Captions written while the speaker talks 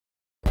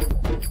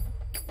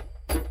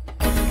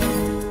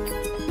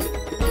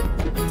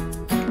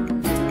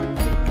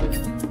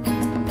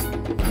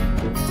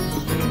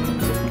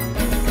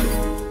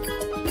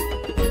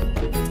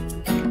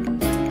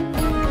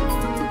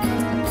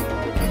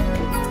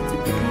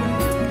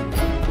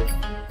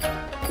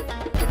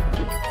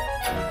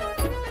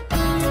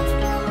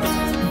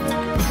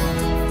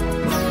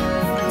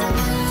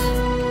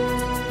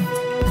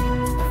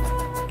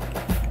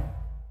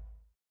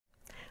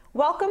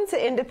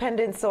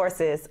Independent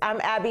Sources. I'm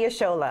Abi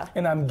Ishola.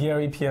 And I'm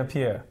Garry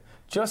Pierre-Pierre.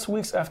 Just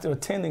weeks after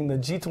attending the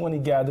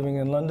G20 gathering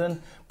in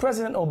London,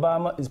 President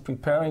Obama is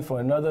preparing for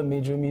another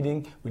major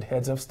meeting with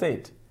heads of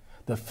state.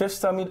 The fifth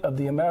summit of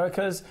the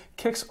Americas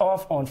kicks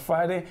off on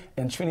Friday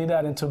in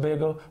Trinidad and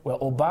Tobago, where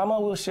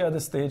Obama will share the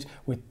stage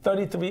with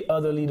 33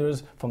 other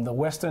leaders from the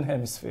Western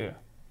Hemisphere.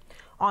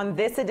 On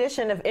this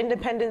edition of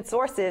Independent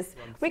Sources,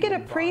 we get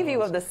a preview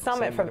of the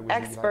summit from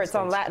experts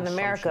on Latin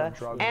America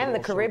and the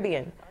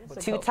Caribbean.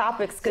 Two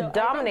topics could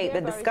dominate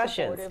the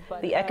discussions: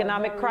 the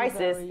economic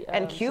crisis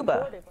and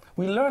Cuba.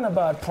 We learn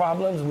about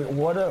problems with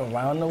water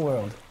around the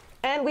world.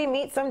 And we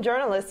meet some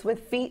journalists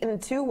with feet in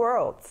two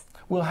worlds.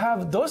 We'll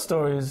have those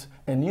stories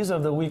and news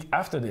of the week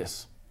after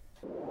this.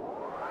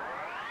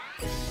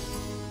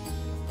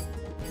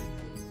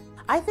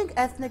 I think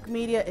ethnic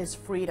media is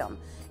freedom.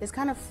 It's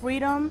kind of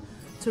freedom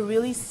to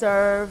really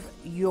serve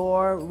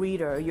your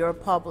reader, your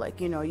public,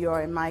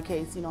 your, in my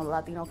case, the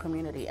Latino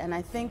community. And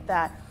I think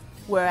that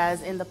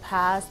whereas in the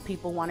past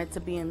people wanted to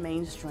be in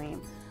mainstream,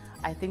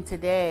 I think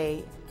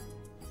today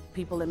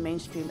people in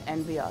mainstream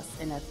envy us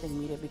in ethnic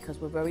media because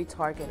we're very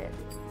targeted.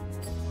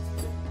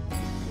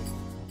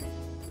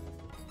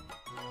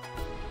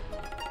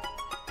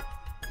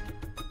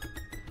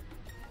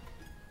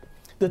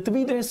 The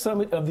three-day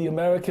Summit of the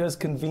Americas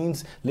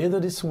convenes later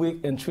this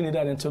week in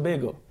Trinidad and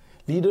Tobago.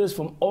 Leaders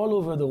from all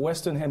over the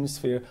Western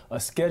Hemisphere are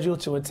scheduled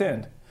to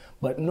attend,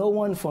 but no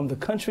one from the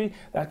country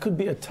that could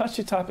be a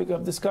touchy topic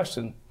of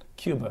discussion,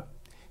 Cuba.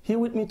 Here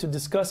with me to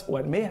discuss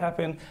what may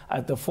happen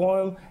at the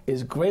forum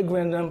is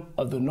Grandin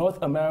of the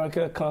North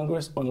America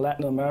Congress on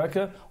Latin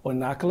America, or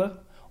NACLA.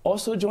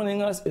 Also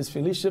joining us is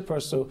Felicia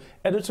Persaud,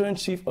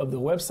 editor-in-chief of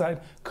the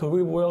website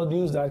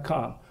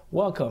CaribWorldNews.com.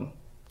 Welcome.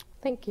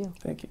 Thank you.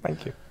 Thank you.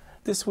 Thank you.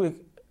 This week,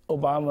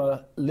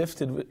 Obama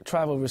lifted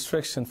travel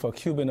restrictions for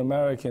Cuban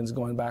Americans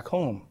going back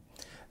home.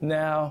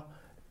 Now,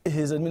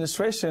 his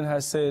administration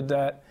has said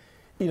that,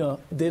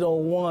 they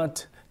don't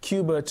want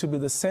Cuba to be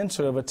the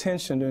center of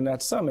attention during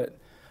that summit.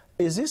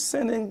 Is this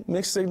sending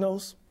mixed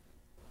signals?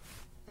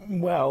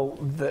 Well,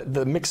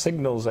 the mixed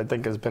signals, I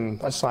think, has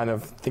been a sign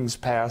of things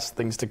past,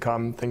 things to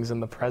come, things in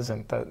the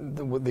present.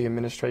 The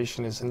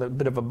administration is in a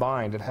bit of a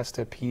bind. It has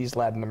to appease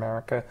Latin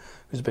America,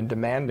 who's been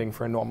demanding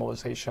for a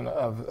normalization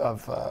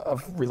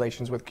of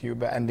relations with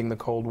Cuba, ending the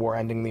Cold War,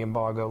 ending the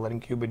embargo, letting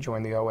Cuba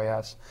join the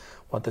OAS,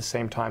 while at the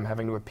same time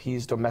having to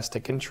appease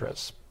domestic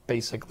interests,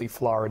 basically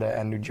Florida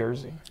and New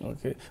Jersey.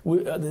 Okay.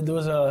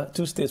 Those are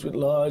two states with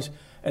large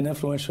and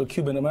influential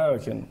Cuban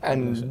American.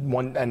 And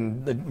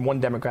one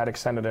Democratic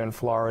senator in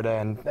Florida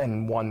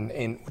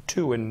and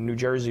two in New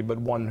Jersey, but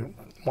one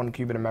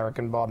Cuban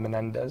American, Bob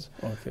Menendez,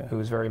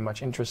 who is very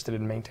much interested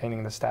in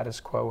maintaining the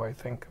status quo, I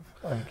think,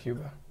 in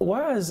Cuba.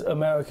 Why has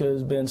America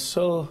been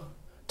so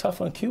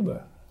tough on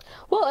Cuba?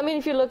 Well, I mean,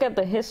 if you look at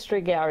the history,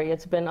 Gary,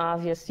 it's been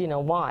obvious,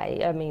 why.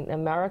 I mean,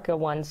 America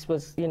once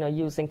was,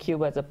 using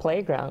Cuba as a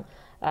playground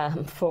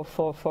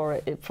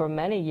for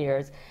many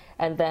years.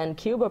 And then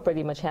Cuba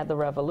pretty much had the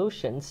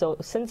revolution. So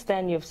since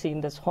then, you've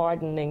seen this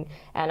hardening.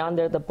 And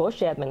under the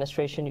Bush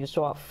administration, you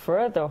saw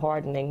further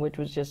hardening, which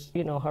was just,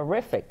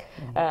 horrific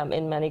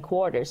in many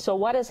quarters. So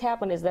what has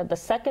happened is that the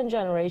second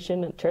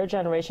generation and third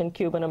generation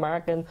Cuban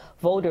American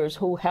voters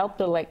who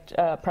helped elect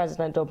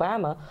President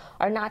Obama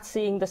are not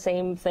seeing the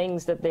same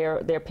things that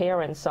their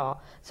parents saw.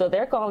 So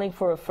they're calling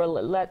for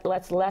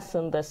let's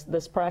lessen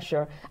this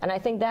pressure. And I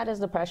think that is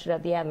the pressure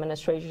that the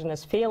administration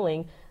is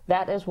feeling.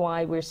 That is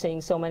why we're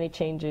seeing so many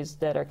changes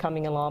that are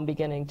coming along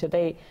beginning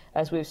today,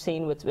 as we've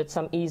seen with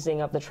some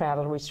easing of the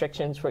travel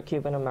restrictions for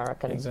Cuban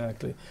Americans.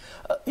 Exactly.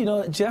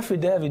 Jeffrey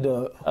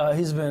Davido,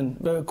 he's been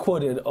very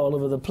quoted all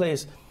over the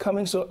place.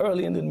 Coming so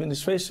early in the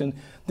administration,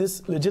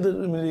 this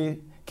legitimately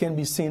can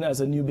be seen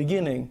as a new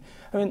beginning.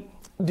 I mean,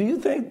 do you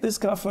think this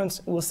conference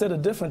will set a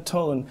different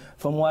tone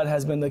from what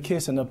has been the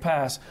case in the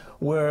past,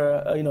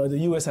 where the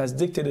U.S. has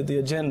dictated the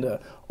agenda,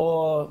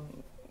 or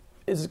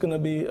is it going to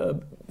be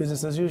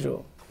business as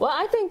usual? Well,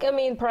 I think,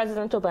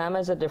 President Obama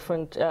is a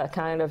different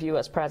kind of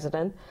U.S.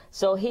 president.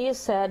 So he has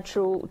said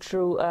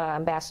through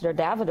Ambassador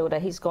Davido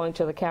that he's going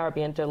to the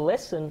Caribbean to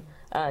listen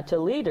to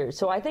leaders.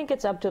 So I think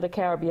it's up to the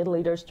Caribbean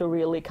leaders to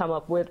really come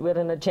up with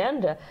an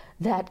agenda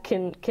that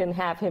can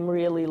have him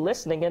really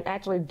listening and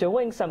actually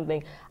doing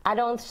something. I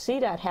don't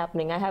see that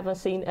happening. I haven't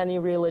seen any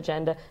real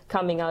agenda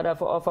coming out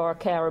of our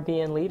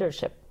Caribbean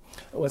leadership.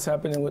 What's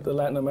happening with the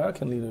Latin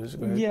American leaders?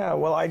 Yeah,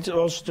 well, I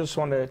also just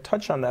want to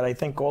touch on that. I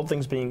think all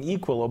things being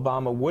equal,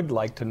 Obama would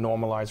like to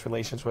normalize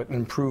relations with,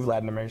 improve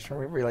Latin American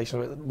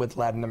relations with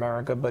Latin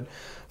America, but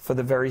for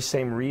the very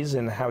same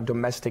reason how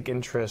domestic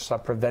interests are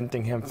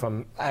preventing him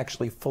from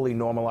actually fully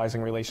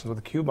normalizing relations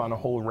with Cuba on a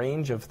whole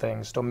range of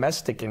things.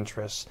 Domestic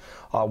interests,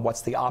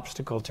 what's the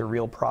obstacle to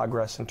real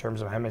progress in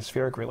terms of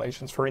hemispheric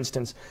relations? For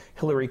instance,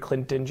 Hillary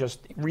Clinton just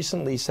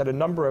recently said a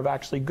number of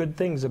actually good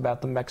things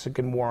about the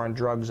Mexican war on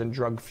drugs and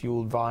drug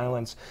fueled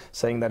violence,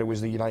 saying that it was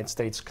the United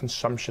States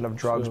consumption of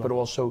drugs, but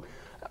also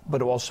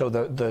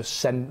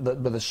sending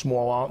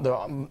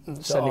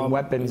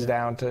weapons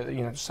down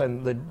to,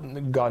 send the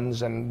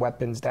guns and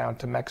weapons down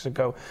to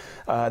Mexico.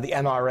 The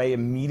NRA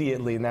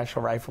immediately,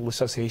 National Rifle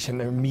Association,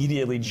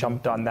 immediately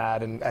jumped on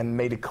that and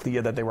made it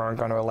clear that they weren't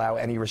going to allow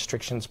any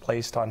restrictions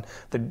placed on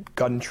the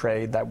gun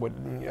trade that would,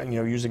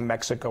 using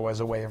Mexico as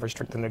a way of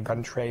restricting the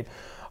gun trade.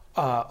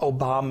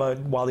 Obama,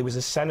 while he was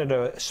a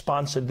senator,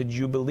 sponsored the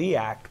Jubilee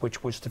Act,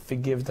 which was to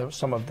forgive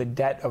some of the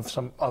debt of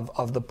some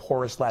of the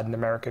poorest Latin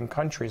American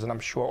countries. And I'm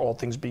sure, all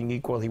things being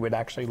equal, he would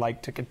actually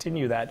like to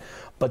continue that.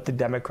 But the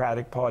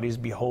Democratic Party is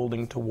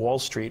beholden to Wall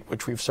Street,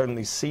 which we've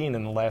certainly seen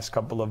in the last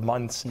couple of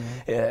months,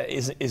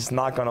 is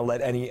not going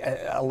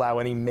to allow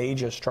any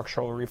major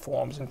structural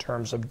reforms in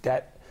terms of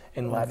debt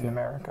in Latin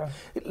America.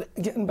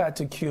 Getting back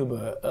to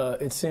Cuba,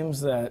 it seems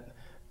that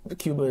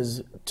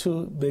Cuba's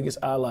two biggest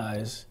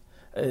allies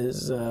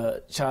is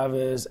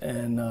Chavez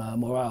and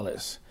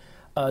Morales.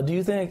 Do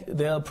you think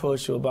their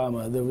approach to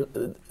Obama,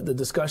 the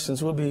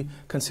discussions will be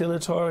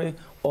conciliatory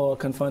or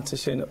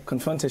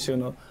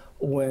confrontational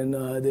when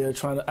they're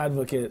trying to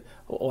advocate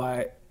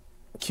why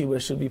Cuba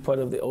should be part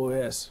of the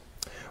OAS?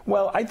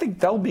 Well, I think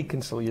they'll be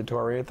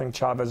conciliatory. I think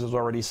Chavez has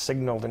already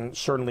signaled, and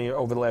certainly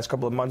over the last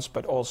couple of months,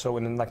 but also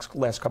in the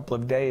last couple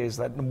of days,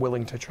 that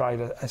willing to try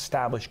to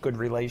establish good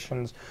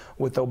relations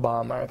with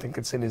Obama. I think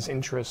it's in his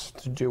interest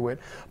to do it.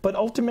 But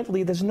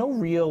ultimately, there's no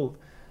real...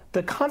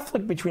 The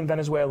conflict between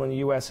Venezuela and the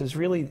U.S. is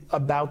really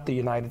about the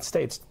United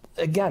States.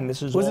 Again,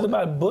 this is... Was it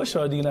about Bush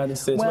or the United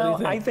States? Well,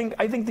 what do you think?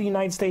 I think the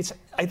United States...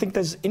 I think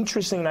there's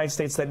interests in the United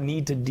States that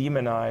need to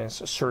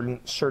demonize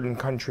certain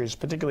countries,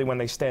 particularly when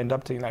they stand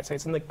up to the United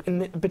States. In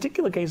the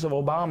particular case of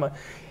Obama,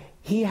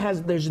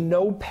 there's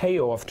no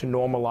payoff to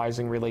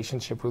normalizing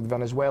relationship with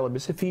Venezuela,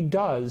 because if he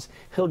does,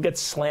 he'll get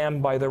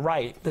slammed by the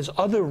right. There's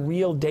other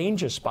real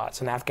danger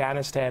spots in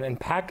Afghanistan and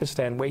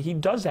Pakistan where he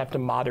does have to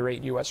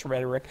moderate U.S.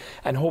 rhetoric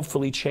and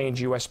hopefully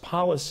change U.S.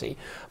 policy.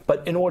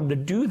 But in order to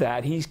do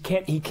that, he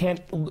can't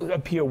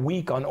appear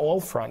weak on all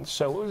fronts.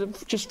 So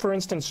just for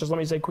instance, just let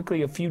me say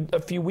quickly, a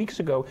few weeks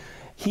ago,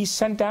 he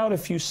sent out a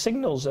few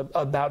signals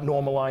about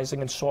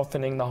normalizing and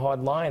softening the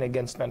hard line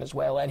against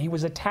Venezuela, and he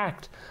was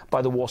attacked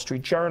by the Wall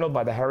Street Journal,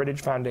 by the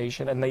Heritage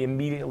Foundation, and they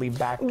immediately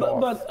backed off.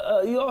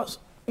 But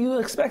you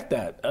expect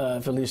that,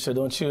 Felicia,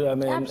 don't you? I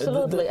mean,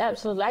 absolutely,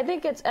 absolutely. I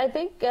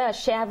think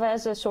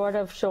Chavez is sort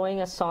of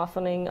showing a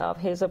softening of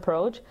his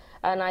approach.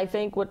 And I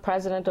think with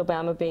President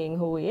Obama being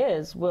who he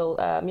is, will,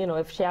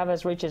 if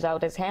Chavez reaches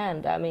out his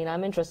hand, I mean,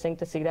 I'm interested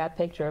to see that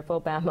picture if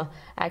Obama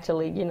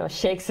actually,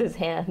 shakes his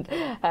hand.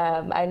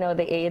 I know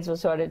the aides will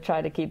sort of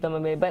try to keep them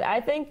away. But I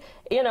think,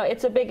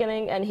 it's a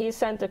beginning, and he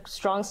sent a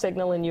strong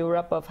signal in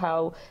Europe of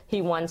how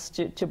he wants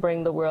to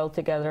bring the world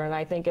together. And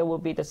I think it will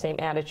be the same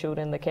attitude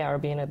in the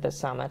Caribbean at this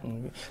summit.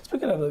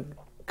 Speaking of the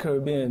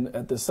Caribbean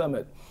at the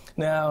summit,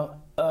 now,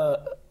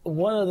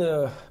 one of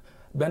the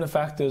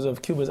benefactors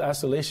of Cuba's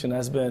isolation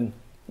has been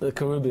the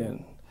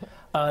Caribbean.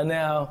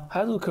 Now,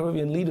 how do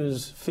Caribbean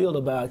leaders feel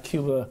about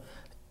Cuba,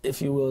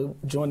 if you will,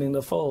 joining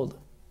the fold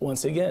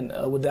once again?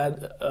 Would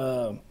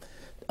that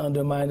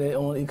undermine their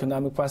own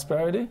economic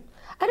prosperity?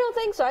 I don't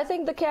think so. I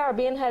think the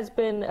Caribbean has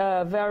been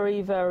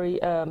very, very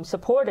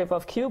supportive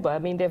of Cuba. I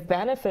mean, they've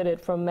benefited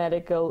from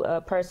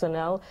medical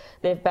personnel.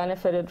 They've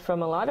benefited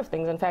from a lot of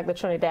things. In fact, the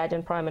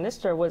Trinidadian Prime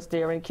Minister was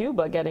there in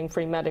Cuba getting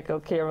free medical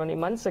care only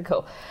months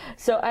ago.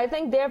 So I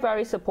think they're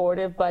very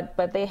supportive,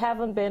 but they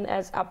haven't been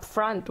as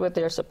upfront with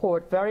their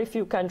support. Very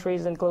few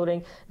countries,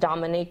 including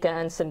Dominica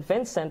and St.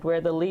 Vincent,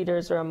 where the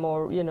leaders are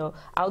more,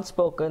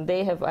 outspoken,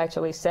 they have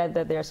actually said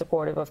that they're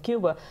supportive of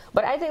Cuba.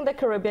 But I think the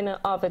Caribbean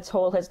of its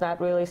whole has not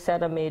really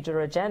set a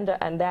major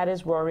agenda, and that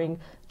is worrying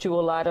to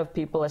a lot of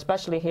people,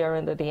 especially here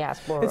in the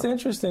diaspora. It's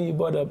interesting you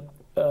brought up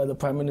the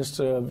Prime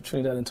Minister of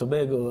Trinidad and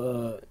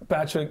Tobago,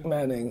 Patrick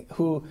Manning,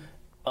 who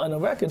on the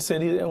record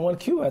said he didn't want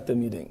Cuba at the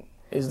meeting.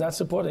 He's not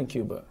supporting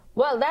Cuba.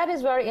 Well, that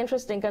is very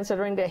interesting,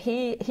 considering that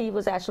he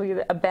was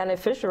actually a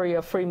beneficiary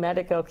of free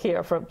medical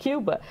care from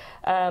Cuba.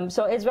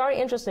 So it's very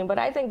interesting. But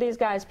I think these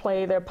guys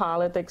play their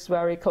politics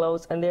very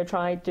close, and they're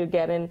trying to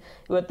get in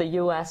with the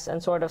U.S.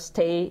 and sort of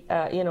stay,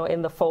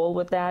 in the fold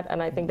with that.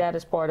 And I think that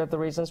is part of the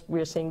reasons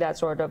we're seeing that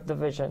sort of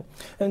division.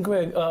 And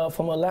Greg,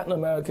 from a Latin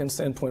American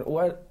standpoint,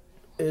 what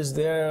is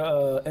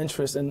their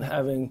interest in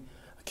having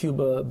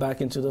Cuba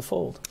back into the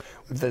fold?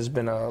 There's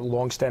been a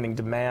long-standing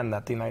demand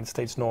that the United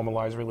States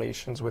normalize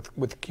relations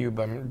with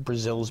Cuba. I mean,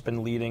 Brazil's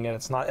been leading it.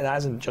 It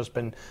hasn't just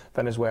been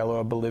Venezuela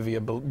or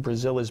Bolivia.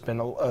 Brazil has been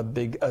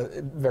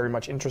very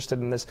much interested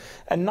in this,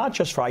 and not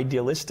just for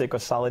idealistic or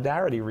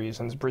solidarity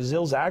reasons.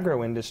 Brazil's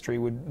agro industry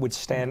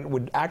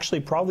would actually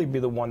probably be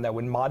the one that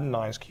would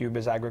modernize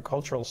Cuba's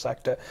agricultural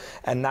sector,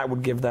 and that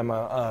would give them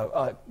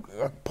a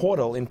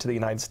portal into the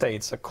United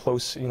States, a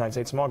close United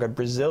States market.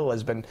 Brazil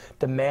has been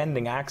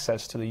demanding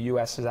access to the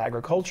U.S. is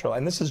agricultural.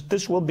 And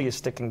this will be a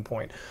sticking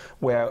point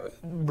where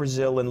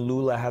Brazil and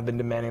Lula have been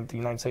demanding that the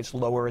United States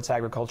lower its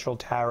agricultural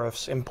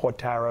tariffs, import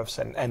tariffs,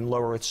 and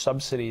lower its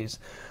subsidies.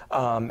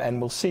 And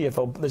we'll see if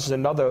this is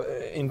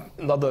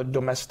another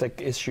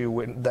domestic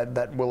issue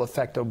that will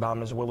affect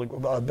Obama's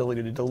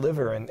ability to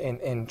deliver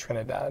in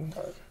Trinidad.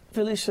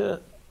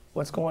 Felicia,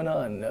 what's going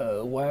on?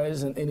 Why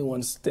isn't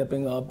anyone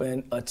stepping up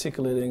and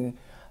articulating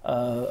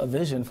a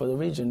vision for the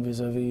region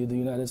vis-a-vis the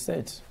United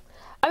States?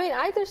 I mean,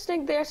 I just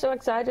think they're so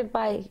excited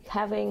by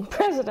having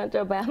President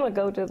Obama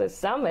go to the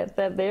summit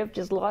that they've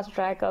just lost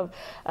track of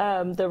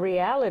the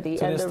reality.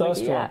 So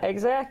yeah,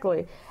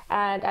 exactly.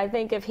 And I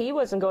think if he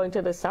wasn't going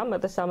to the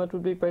summit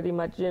would be pretty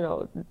much, we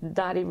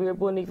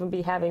wouldn't even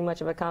be having much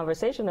of a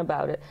conversation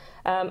about it.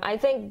 I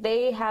think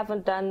they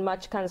haven't done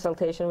much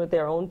consultation with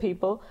their own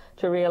people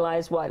to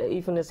realize what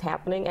even is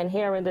happening. And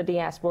here in the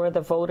diaspora,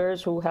 the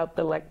voters who helped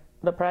elect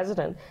the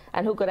president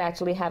and who could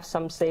actually have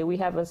some say. We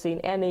haven't seen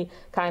any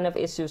kind of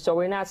issue. So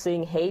we're not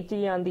seeing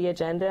Haiti on the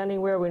agenda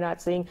anywhere. We're not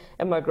seeing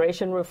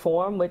immigration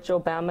reform, which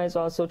Obama is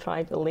also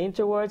trying to lean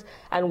towards,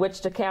 and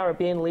which the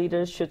Caribbean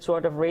leaders should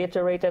sort of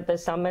reiterate at the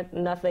summit.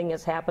 Nothing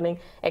is happening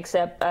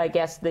except, I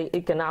guess, the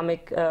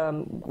economic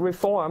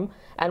reform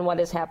and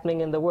what is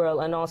happening in the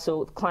world, and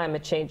also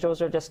climate change.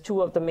 Those are just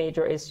two of the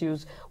major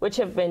issues which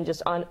have been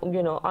just on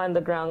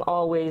the ground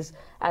always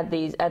at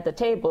the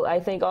table. I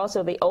think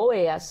also the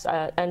OAS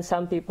and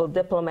some people,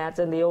 diplomats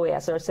in the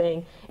OAS, are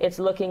saying it's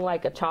looking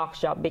like a talk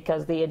shop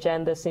because the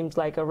agenda seems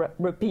like a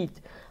repeat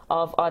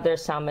of other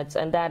summits,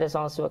 and that is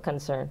also a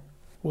concern.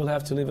 We'll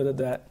have to leave it at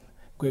that.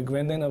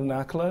 Grandin of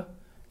NACLA,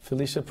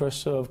 Felicia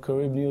Persaud of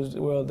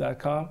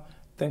CaribNewsWorld.com,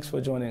 thanks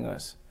for joining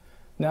us.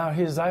 Now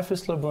here's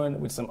Zyphus Lebrun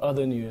with some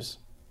other news.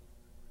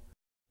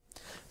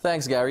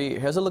 Thanks, Gary.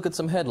 Here's a look at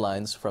some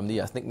headlines from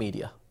the ethnic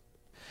media.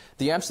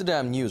 The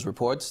Amsterdam News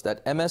reports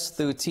that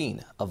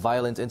MS-13, a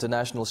violent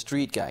international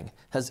street gang,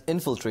 has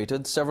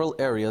infiltrated several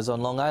areas on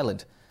Long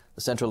Island.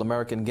 The Central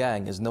American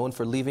gang is known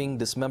for leaving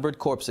dismembered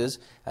corpses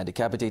and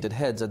decapitated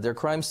heads at their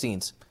crime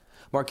scenes.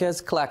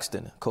 Marquez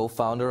Claxton,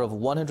 co-founder of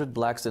 100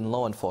 Blacks in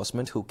Law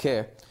Enforcement Who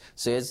Care,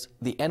 says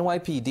the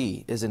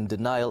NYPD is in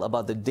denial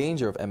about the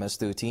danger of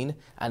MS-13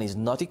 and is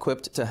not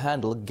equipped to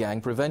handle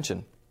gang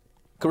prevention.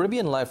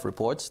 Caribbean Life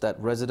reports that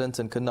residents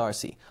in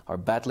Canarsie are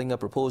battling a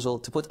proposal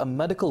to put a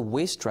medical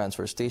waste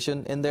transfer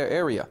station in their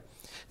area.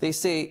 They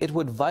say it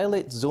would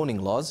violate zoning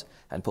laws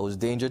and pose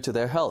danger to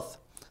their health.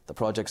 The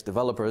project's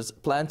developers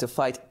plan to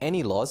fight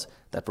any laws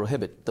that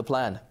prohibit the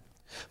plan.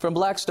 From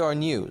Black Star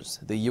News,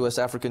 the U.S.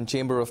 African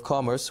Chamber of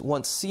Commerce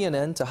wants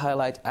CNN to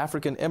highlight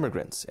African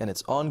immigrants in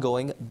its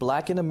ongoing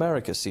Black in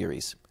America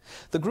series.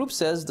 The group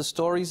says the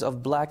stories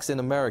of blacks in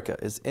America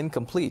is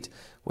incomplete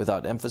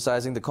without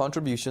emphasizing the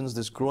contributions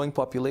this growing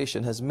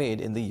population has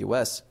made in the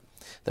U.S.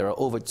 There are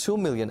over 2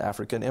 million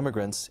African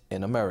immigrants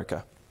in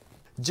America.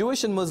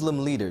 Jewish and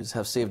Muslim leaders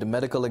have saved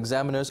medical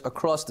examiners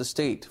across the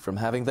state from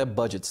having their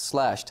budgets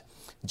slashed.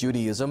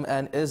 Judaism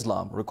and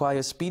Islam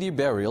require speedy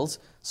burials,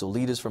 so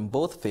leaders from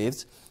both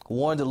faiths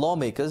warned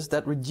lawmakers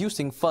that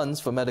reducing funds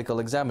for medical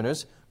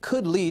examiners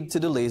could lead to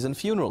delays in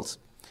funerals.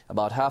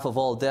 About half of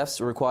all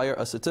deaths require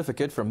a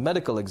certificate from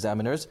medical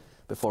examiners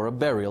before a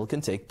burial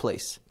can take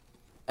place.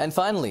 And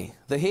finally,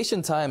 the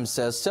Haitian Times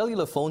says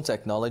cellular phone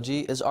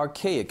technology is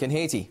archaic in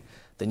Haiti.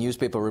 The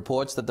newspaper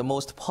reports that the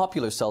most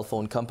popular cell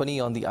phone company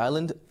on the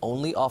island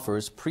only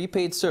offers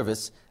prepaid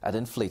service at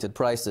inflated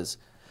prices.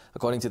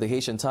 According to the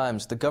Haitian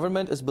Times, the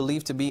government is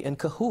believed to be in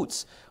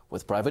cahoots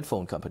with private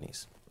phone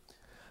companies.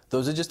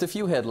 Those are just a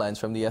few headlines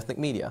from the ethnic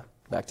media.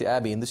 Back to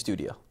Abby in the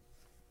studio.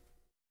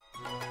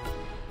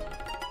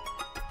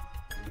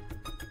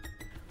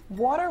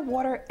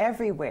 Water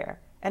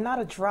everywhere, and not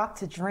a drop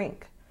to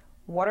drink.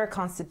 Water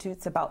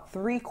constitutes about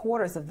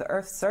 3/4 of the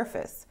Earth's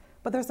surface,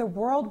 but there's a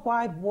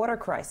worldwide water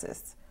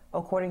crisis.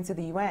 According to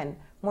the UN,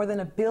 more than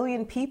 1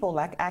 billion people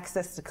lack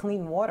access to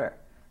clean water.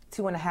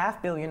 2.5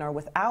 billion are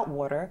without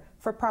water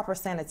for proper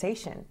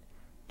sanitation.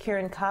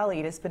 Kiran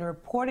Khalid has been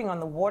reporting on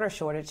the water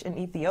shortage in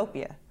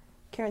Ethiopia.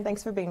 Kiran,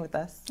 thanks for being with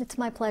us. It's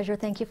my pleasure.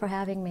 Thank you for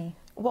having me.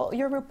 Well,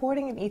 your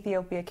reporting in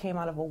Ethiopia came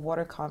out of a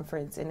water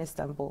conference in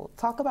Istanbul.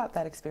 Talk about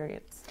that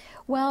experience.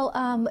 Well,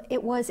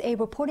 it was a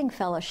reporting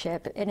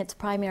fellowship, and its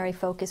primary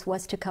focus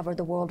was to cover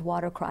the world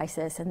water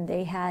crisis. And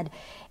they had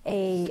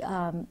a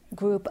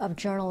group of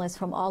journalists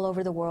from all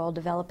over the world,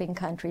 developing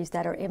countries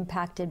that are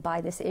impacted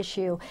by this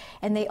issue.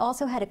 And they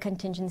also had a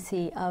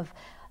contingency of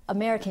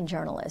American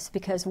journalists,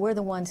 because we're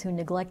the ones who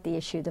neglect the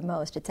issue the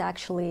most. It's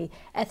actually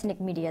ethnic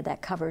media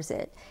that covers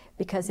it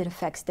because it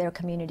affects their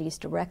communities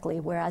directly,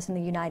 whereas in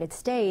the United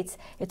States,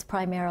 it's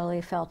primarily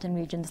felt in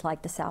regions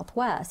like the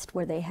Southwest,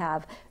 where they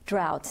have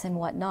droughts and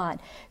whatnot.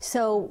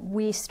 So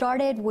we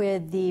started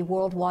with the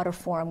World Water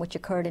Forum, which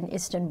occurred in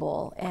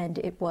Istanbul, and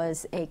it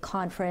was a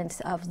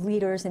conference of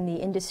leaders in the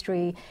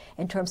industry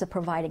in terms of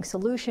providing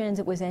solutions.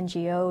 It was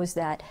NGOs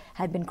that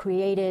had been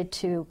created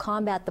to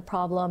combat the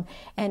problem,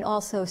 and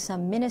also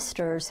some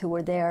ministers who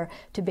were there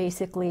to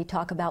basically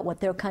talk about what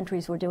their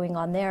countries were doing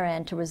on their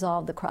end to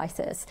resolve the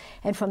crisis.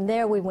 And from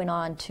there we went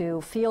on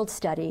to field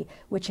study,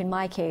 which in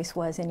my case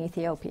was in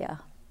Ethiopia.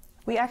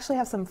 We actually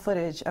have some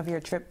footage of your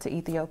trip to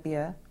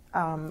Ethiopia.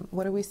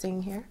 What are we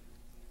seeing here?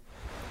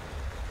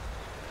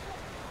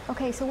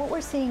 Okay, so what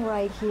we're seeing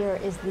right here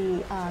is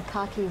the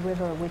Kaki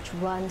River, which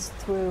runs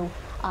through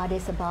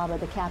Addis Ababa,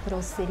 the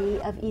capital city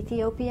of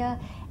Ethiopia.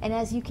 And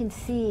as you can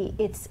see,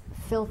 it's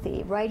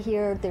filthy. Right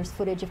here, there's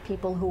footage of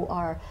people who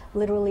are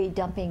literally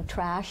dumping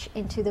trash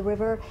into the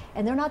river.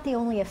 And they're not the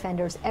only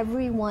offenders.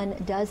 Everyone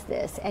does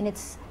this. And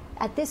it's,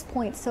 at this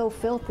point, so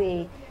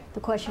filthy. The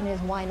question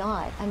is, why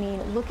not? I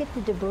mean, look at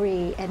the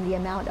debris and the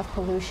amount of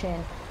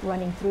pollution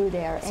running through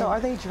there. So are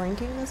they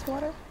drinking this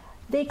water?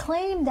 They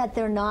claim that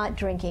they're not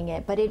drinking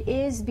it, but it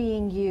is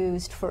being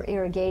used for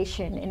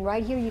irrigation. And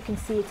right here you can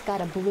see it's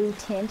got a blue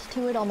tint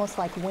to it, almost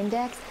like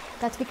Windex.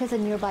 That's because a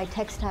nearby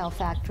textile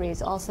factory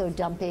is also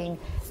dumping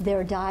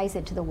their dyes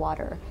into the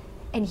water.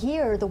 And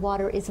here the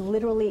water is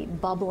literally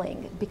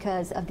bubbling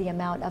because of the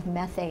amount of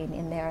methane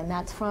in there, and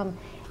that's from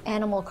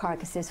animal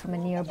carcasses from a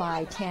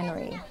nearby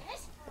tannery.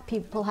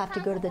 People have to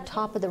go to the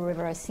top of the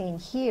river, as seen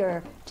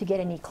here, to get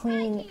any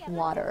clean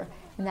water.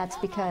 And that's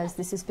because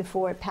this is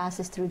before it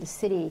passes through the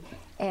city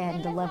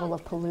and the level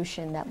of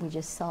pollution that we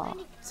just saw.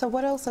 So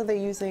what else are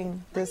they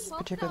using this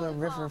particular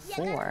river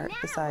for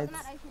besides?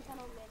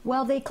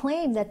 Well, they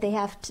claim that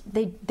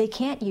they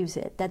can't use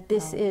it, that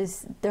this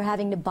is, they're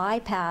having to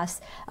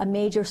bypass a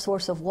major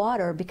source of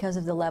water because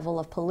of the level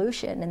of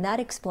pollution. And that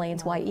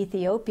explains why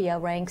Ethiopia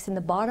ranks in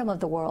the bottom of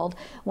the world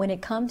when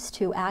it comes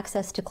to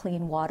access to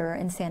clean water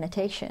and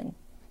sanitation.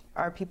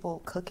 Are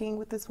people cooking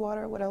with this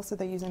water? What else are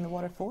they using the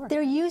water for?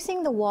 They're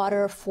using the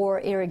water for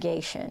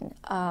irrigation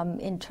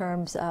in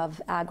terms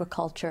of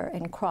agriculture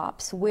and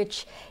crops,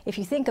 which, if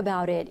you think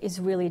about it, is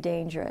really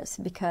dangerous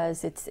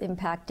because it's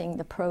impacting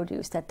the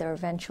produce that they're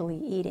eventually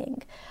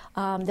eating.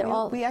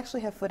 We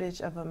actually have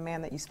footage of a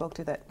man that you spoke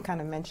to that kind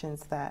of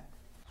mentions that.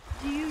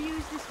 Do you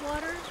use this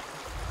water?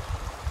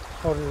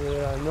 For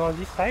no,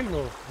 this time,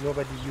 no.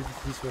 Nobody uses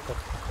this water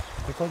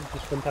because it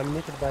is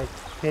contaminated by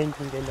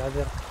painting and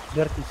other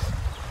dirties.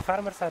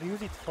 Farmers are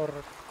using it for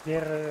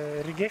their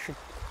irrigation.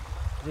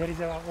 There is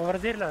over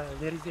there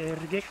there is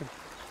irrigation.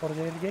 For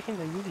the irrigation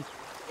they use it.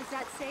 Is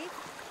that safe?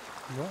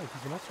 No, it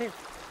is not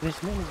safe. The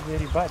smell is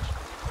very bad.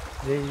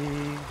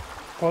 They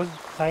cause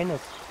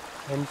sinus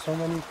and so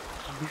many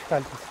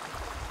difficulties.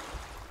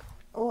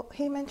 Well,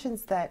 he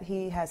mentions that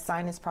he has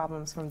sinus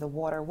problems from the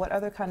water. What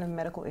other kind of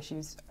medical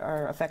issues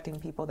are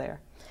affecting people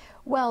there?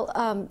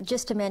 Well,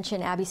 just to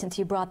mention, Abby, since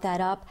you brought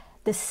that up,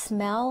 the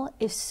smell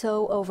is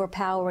so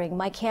overpowering.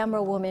 My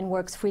camera woman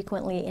works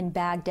frequently in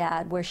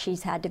Baghdad, where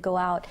she's had to go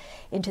out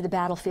into the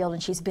battlefield,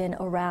 and she's been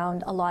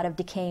around a lot of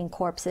decaying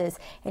corpses.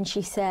 And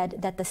she said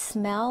that the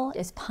smell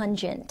is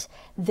pungent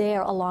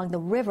there along the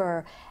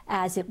river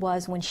as it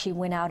was when she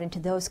went out into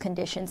those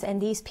conditions.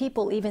 And these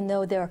people, even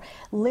though they're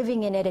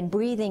living in it and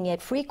breathing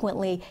it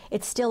frequently,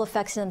 it still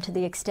affects them to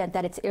the extent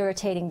that it's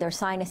irritating their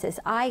sinuses.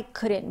 I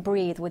couldn't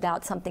breathe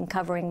without something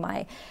covering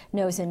my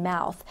nose and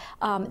mouth.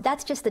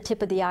 That's just the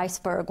tip of the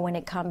iceberg when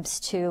it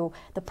comes to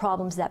the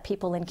problems that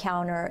people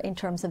encounter in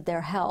terms of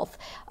their health.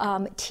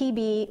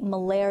 TB,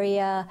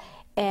 malaria,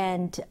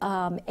 and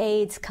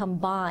AIDS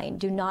combined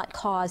do not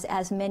cause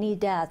as many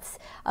deaths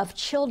of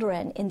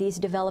children in these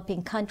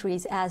developing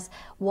countries as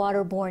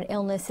waterborne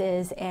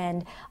illnesses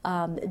and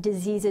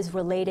diseases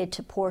related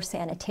to poor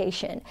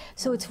sanitation.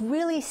 So it's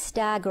really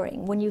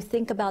staggering when you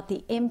think about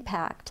the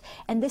impact.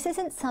 And this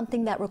isn't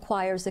something that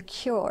requires a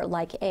cure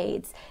like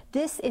AIDS.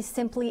 This is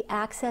simply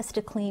access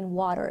to clean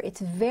water.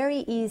 It's very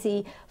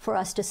easy for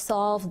us to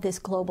solve this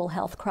global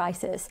health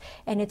crisis.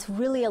 And it's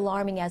really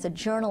alarming as a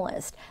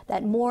journalist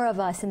that more of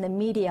us in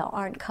the media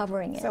aren't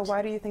covering it. So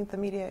why do you think the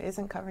media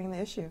isn't covering the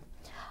issue?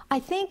 I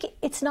think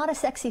it's not a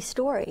sexy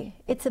story.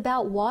 It's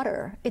about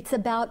water. It's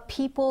about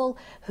people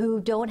who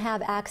don't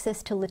have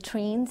access to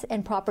latrines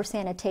and proper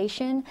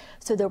sanitation,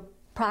 so they're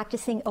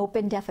practicing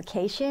open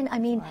defecation. I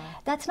mean,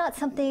 that's not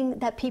something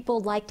that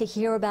people like to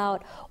hear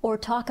about or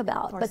talk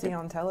about. Or see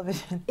on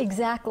television.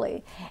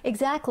 Exactly,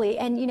 exactly.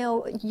 And you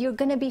know, you're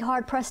going to be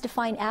hard pressed to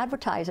find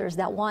advertisers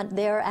that want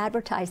their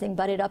advertising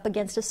butted up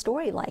against a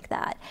story like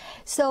that.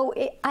 So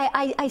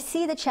I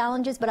see the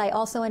challenges, but I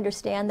also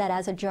understand that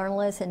as a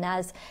journalist and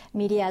as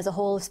media as a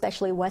whole,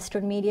 especially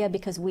Western media,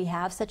 because we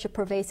have such a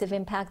pervasive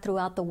impact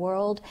throughout the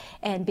world,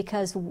 and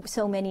because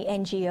so many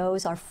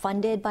NGOs are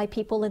funded by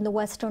people in the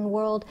Western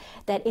world,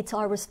 that it's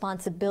our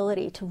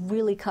responsibility to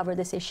really cover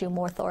this issue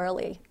more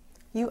thoroughly.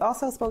 You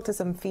also spoke to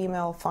some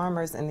female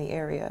farmers in the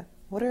area.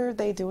 What are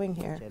they doing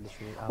here?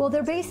 Well,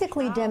 they're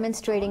basically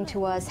demonstrating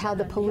to us how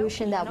the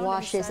pollution that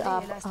washes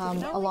up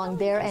along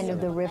their end of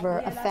the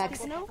river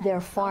affects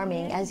their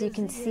farming. As you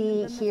can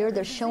see here,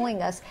 they're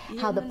showing us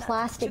how the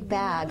plastic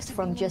bags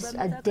from just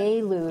a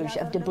deluge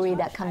of debris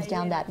that comes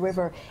down that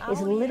river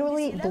is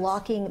literally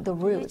blocking the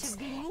roots.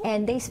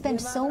 And they spend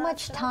so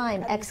much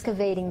time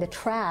excavating the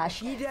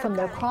trash from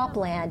their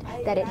cropland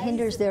that it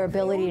hinders their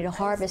ability to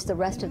harvest the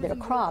rest of their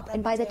crop.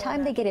 And by the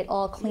time they get it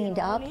all cleaned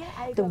up,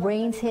 the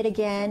rains hit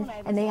again,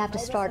 and they have to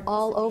start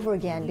all over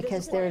again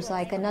because there's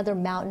like another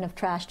mountain of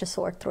trash to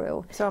sort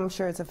through. So I'm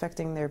sure it's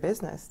affecting their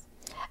business.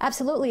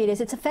 Absolutely it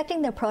is. It's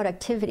affecting their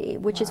productivity,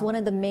 which is one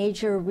of the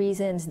major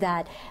reasons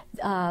that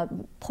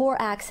poor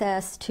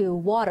access to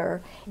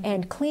water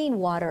and clean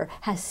water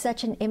has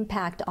such an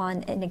impact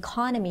on an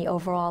economy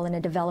overall in a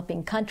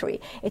developing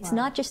country. It's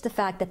not just the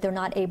fact that they're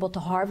not able to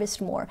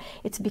harvest more.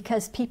 It's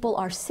because people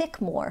are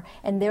sick more,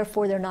 and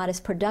therefore they're not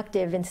as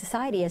productive in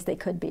society as they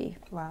could be.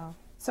 Wow.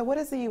 So what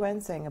is the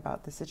UN saying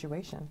about the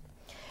situation?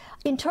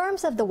 In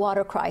terms of the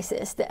water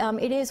crisis,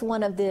 it is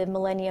one of the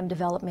Millennium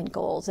Development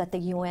Goals that the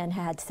UN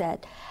had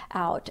set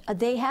out.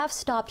 They have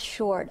stopped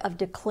short of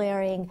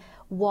declaring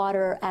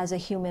water as a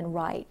human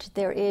right.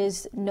 There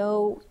is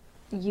no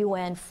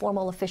UN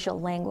formal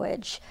official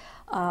language.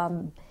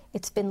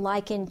 It's been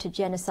likened to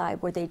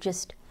genocide, where they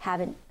just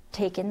haven't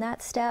taken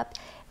that step.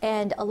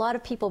 And a lot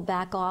of people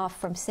back off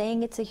from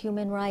saying it's a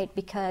human right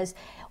because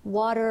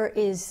water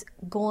is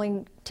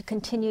going to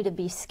continue to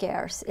be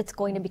scarce. It's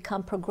going to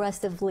become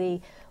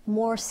progressively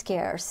more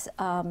scarce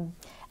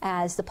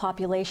as the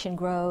population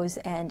grows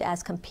and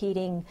as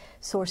competing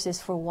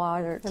sources for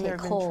water take hold. And there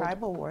have been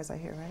tribal wars, I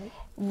hear, right?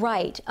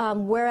 Right.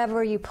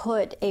 Wherever you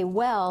put a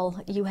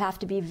well, you have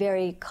to be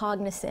very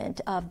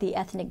cognizant of the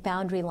ethnic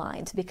boundary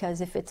lines,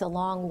 because if it's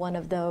along one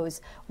of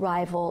those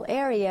rival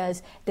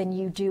areas, then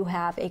you do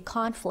have a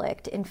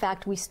conflict. In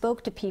fact, we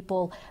spoke to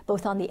people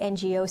both on the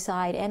NGO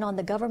side and on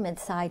the government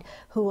side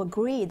who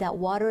agree that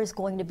water is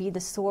going to be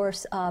the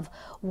source of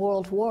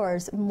world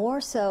wars,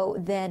 more so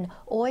than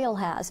oil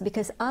has,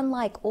 because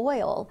unlike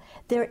oil,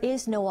 there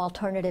is no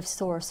alternative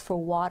source for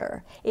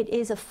water. It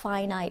is a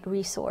finite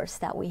resource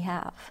that we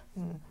have.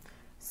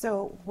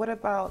 So what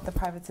about the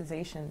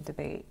privatization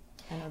debate?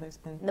 I know there's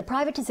been... The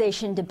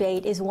privatization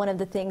debate is one of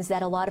the things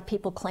that a lot of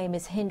people claim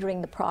is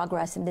hindering the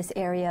progress in this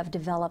area of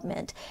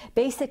development.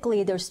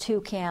 Basically, there's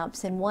two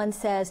camps, and one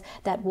says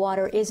that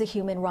water is a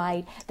human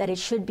right, that it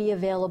should be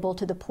available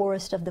to the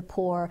poorest of the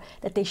poor,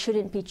 that they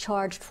shouldn't be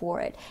charged for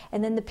it.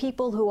 And then the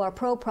people who are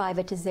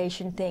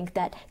pro-privatization think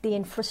that the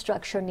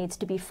infrastructure needs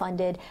to be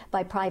funded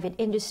by private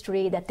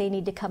industry, that they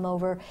need to come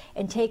over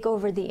and take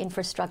over the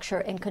infrastructure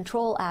and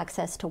control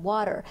access to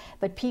water.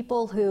 But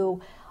people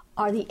who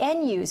are the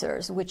end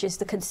users, which is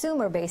the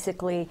consumer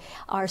basically,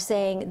 are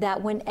saying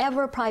that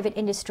whenever private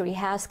industry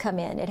has come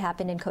in, it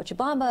happened in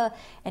Cochabamba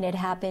and it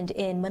happened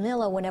in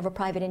Manila, whenever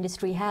private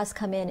industry has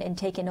come in and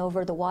taken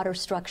over the water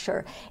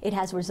structure, it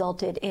has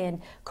resulted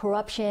in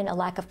corruption, a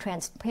lack of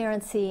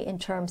transparency in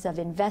terms of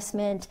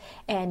investment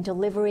and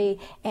delivery.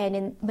 And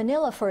in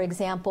Manila, for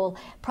example,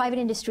 private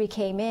industry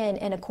came in,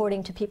 and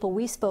according to people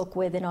we spoke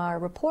with in our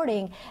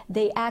reporting,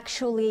 they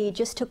actually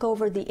just took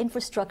over the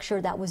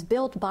infrastructure that was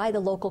built by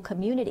the local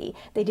community.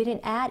 They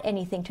didn't add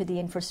anything to the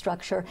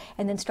infrastructure,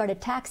 and then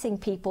started taxing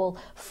people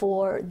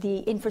for the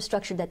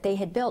infrastructure that they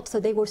had built.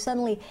 So they were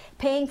suddenly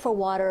paying for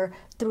water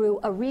through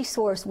a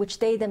resource which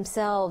they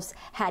themselves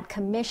had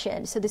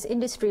commissioned. So this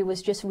industry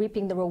was just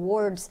reaping the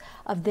rewards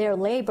of their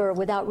labor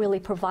without really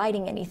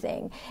providing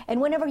anything. And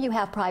whenever you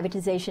have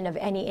privatization of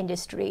any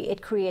industry,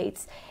 it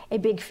creates a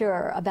big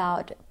fear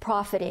about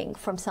profiting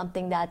from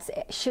something that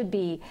should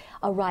be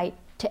a right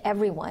to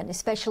everyone,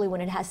 especially when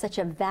it has such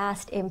a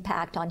vast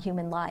impact on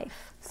human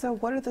life. So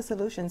what are the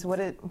solutions?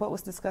 What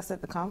was discussed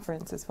at the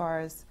conference as far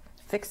as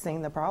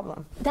fixing the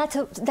problem? That's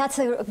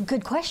a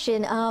good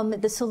question.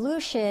 The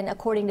solution,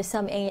 according to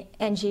some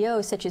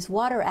NGOs, such as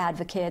water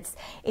advocates,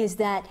 is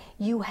that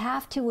you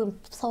have to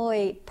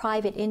employ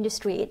private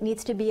industry. It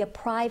needs to be a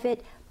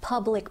private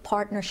public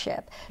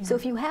partnership. So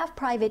if you have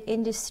private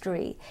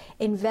industry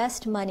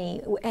invest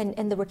money,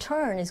 and the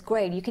return is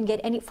great, you can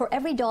get for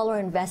every dollar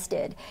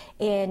invested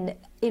in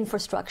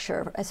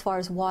infrastructure as far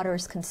as water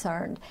is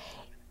concerned,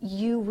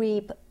 you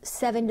reap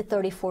 $7 to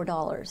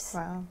 $34.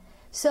 Wow.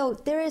 So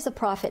there is a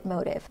profit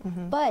motive.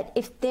 But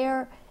if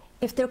they're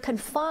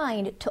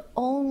confined to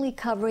only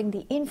covering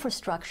the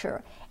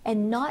infrastructure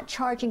and not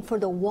charging for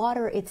the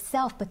water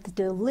itself, but the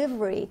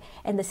delivery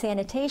and the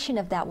sanitation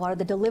of that water,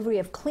 the delivery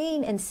of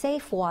clean and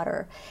safe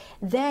water,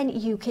 then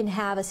you can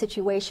have a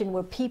situation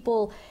where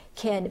people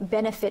can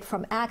benefit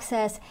from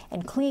access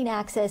and clean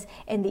access,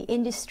 and the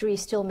industry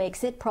still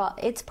makes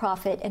its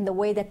profit, and the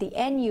way that the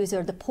end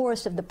user, the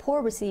poorest of the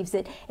poor, receives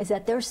it is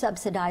that they're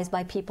subsidized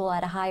by people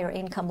at a higher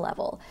income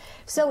level.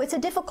 So it's a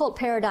difficult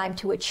paradigm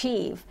to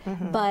achieve,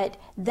 but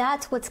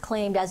that's what's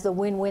claimed as the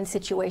win-win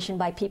situation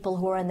by people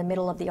who are in the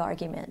middle of the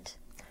argument.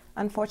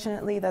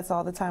 Unfortunately, that's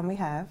all the time we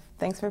have.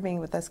 Thanks for being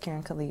with us,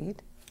 Kiran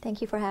Khalid.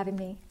 Thank you for having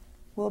me.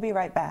 We'll be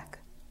right back.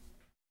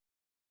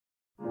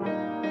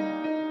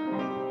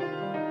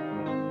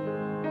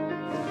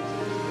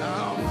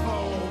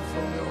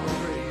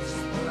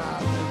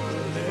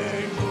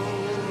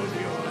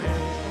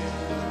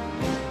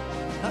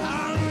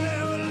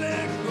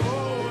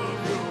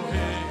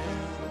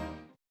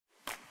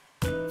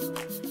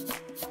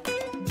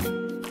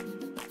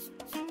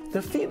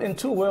 The Feet in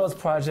Two Worlds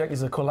project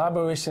is a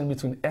collaboration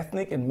between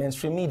ethnic and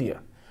mainstream media,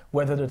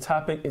 whether the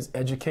topic is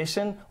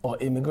education or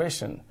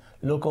immigration,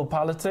 local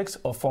politics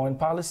or foreign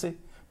policy.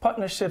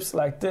 Partnerships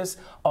like this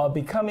are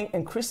becoming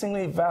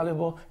increasingly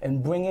valuable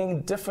in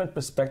bringing different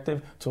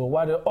perspective to a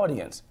wider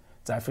audience.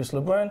 Zyphus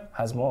Lebrun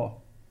has more.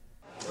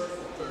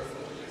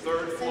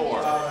 Third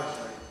floor.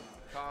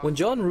 When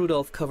John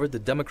Rudolph covered the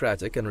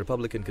Democratic and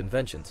Republican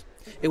conventions,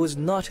 it was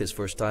not his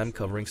first time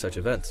covering such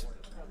events.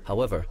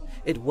 However,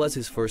 it was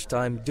his first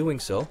time doing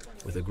so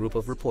with a group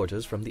of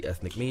reporters from the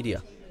ethnic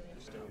media.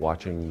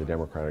 Watching the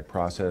democratic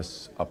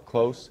process up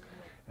close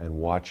and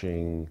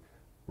watching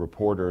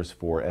reporters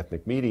for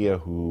ethnic media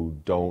who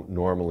don't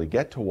normally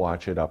get to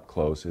watch it up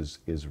close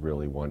is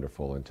really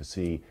wonderful. And to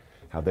see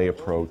how they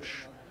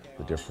approach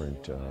the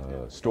different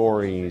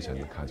stories and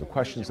the kinds of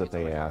questions that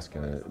they ask,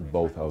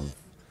 both of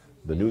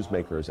the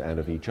newsmakers and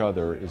of each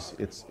other,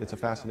 it's a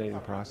fascinating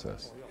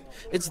process.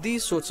 It's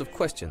these sorts of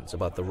questions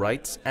about the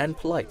rights and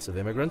plights of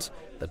immigrants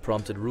that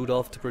prompted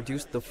Rudolph to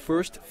produce the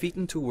first Feet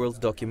into Worlds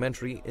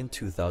documentary in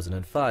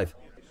 2005.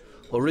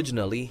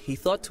 Originally, he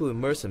thought to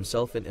immerse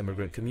himself in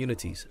immigrant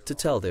communities to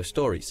tell their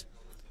stories.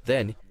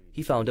 Then,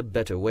 he found a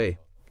better way.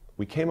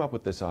 We came up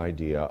with this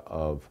idea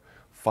of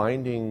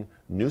finding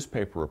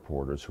newspaper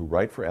reporters who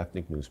write for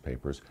ethnic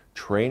newspapers,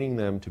 training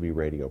them to be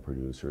radio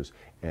producers,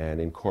 and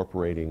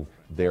incorporating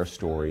their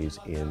stories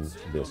in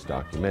this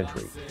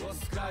documentary.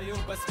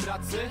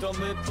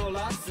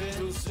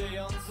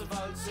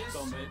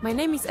 My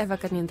name is Ewa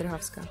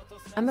Karniandrychowska.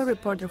 I'm a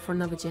reporter for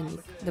Nowy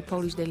Dziennik, the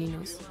Polish daily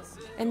news.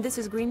 And this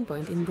is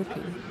Greenpoint in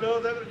Brooklyn.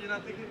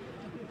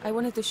 I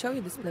wanted to show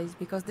you this place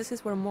because this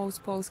is where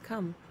most Poles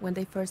come when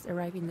they first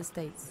arrive in the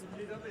States.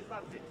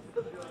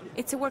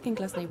 It's a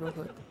working-class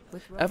neighborhood.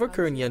 Ewa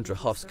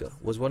Karniandrychowska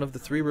was one of the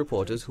 3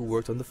 reporters who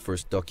worked on the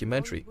first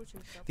documentary.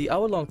 The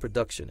hour-long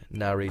production,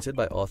 narrated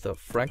by author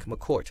Frank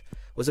McCourt,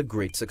 was a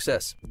great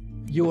success.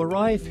 You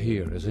arrive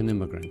here as an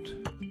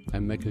immigrant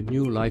and make a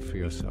new life for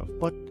yourself,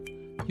 but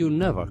you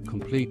never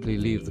completely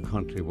leave the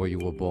country where you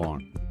were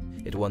born.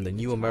 It won the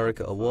New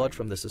America Award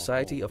from the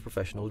Society of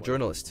Professional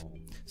Journalists.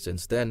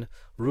 Since then,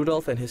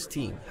 Rudolph and his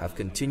team have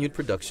continued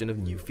production of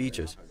new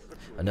features.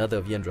 Another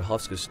of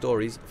Jędrzejowska's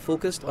stories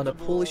focused on a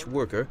Polish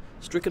worker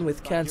stricken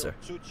with cancer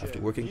after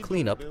working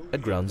cleanup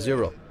at Ground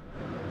Zero.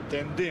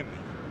 Ten dym,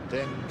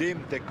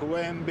 te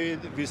kłęby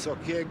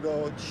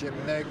wysokiego,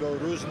 ciemnego,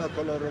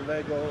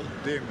 różnokolorowego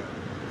dymu.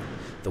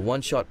 The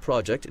one-shot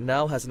project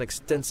now has an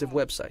extensive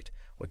website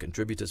where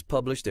contributors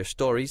publish their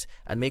stories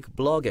and make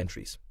blog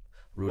entries.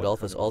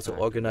 Rudolph has also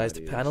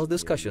organized panel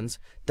discussions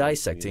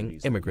dissecting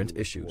immigrant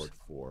issues.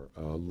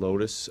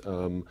 Lotus,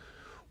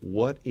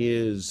 what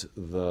is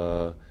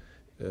the,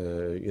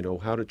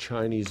 how do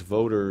Chinese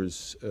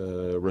voters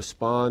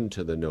respond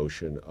to the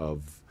notion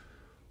of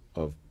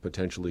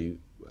potentially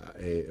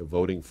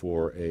voting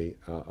for a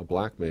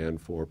black man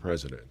for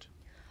president?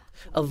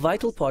 A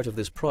vital part of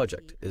this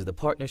project is the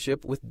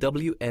partnership with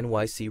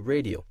WNYC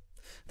Radio.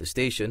 The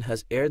station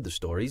has aired the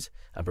stories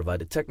and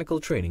provided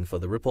technical training for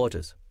the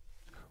reporters.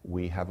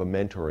 We have a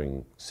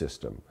mentoring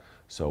system.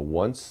 So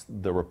once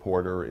the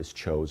reporter is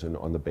chosen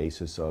on the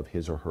basis of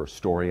his or her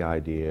story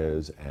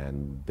ideas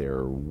and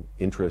their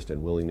interest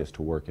and willingness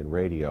to work in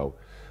radio,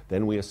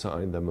 then we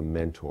assign them a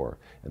mentor,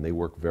 and they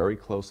work very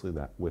closely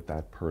with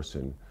that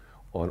person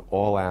on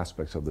all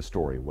aspects of the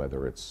story,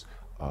 whether it's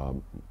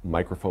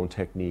microphone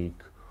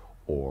technique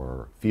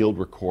or field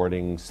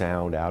recording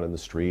sound out in the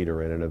street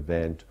or in an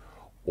event,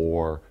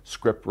 or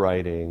script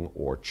writing,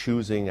 or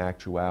choosing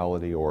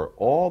actuality, or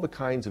all the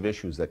kinds of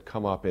issues that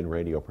come up in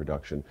radio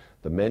production.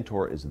 The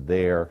mentor is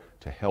there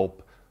to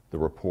help the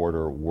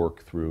reporter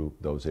work through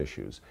those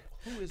issues.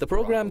 The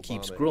program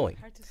keeps growing.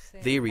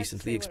 They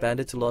recently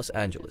expanded to Los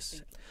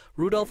Angeles.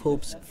 Rudolph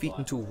hopes Feet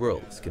into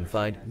Worlds can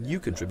find new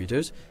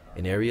contributors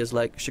in areas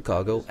like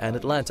Chicago and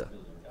Atlanta,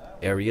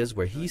 areas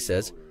where he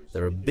says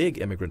there are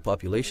big immigrant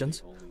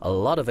populations, a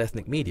lot of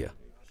ethnic media,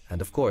 and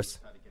of course,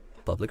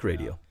 public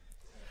radio.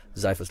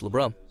 Zyphus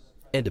Lebrun,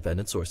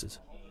 Independent Sources.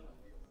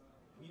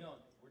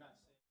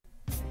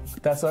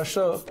 That's our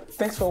show.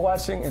 Thanks for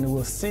watching, and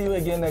we'll see you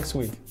again next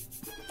week.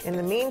 In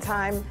the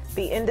meantime,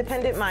 be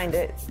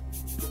independent-minded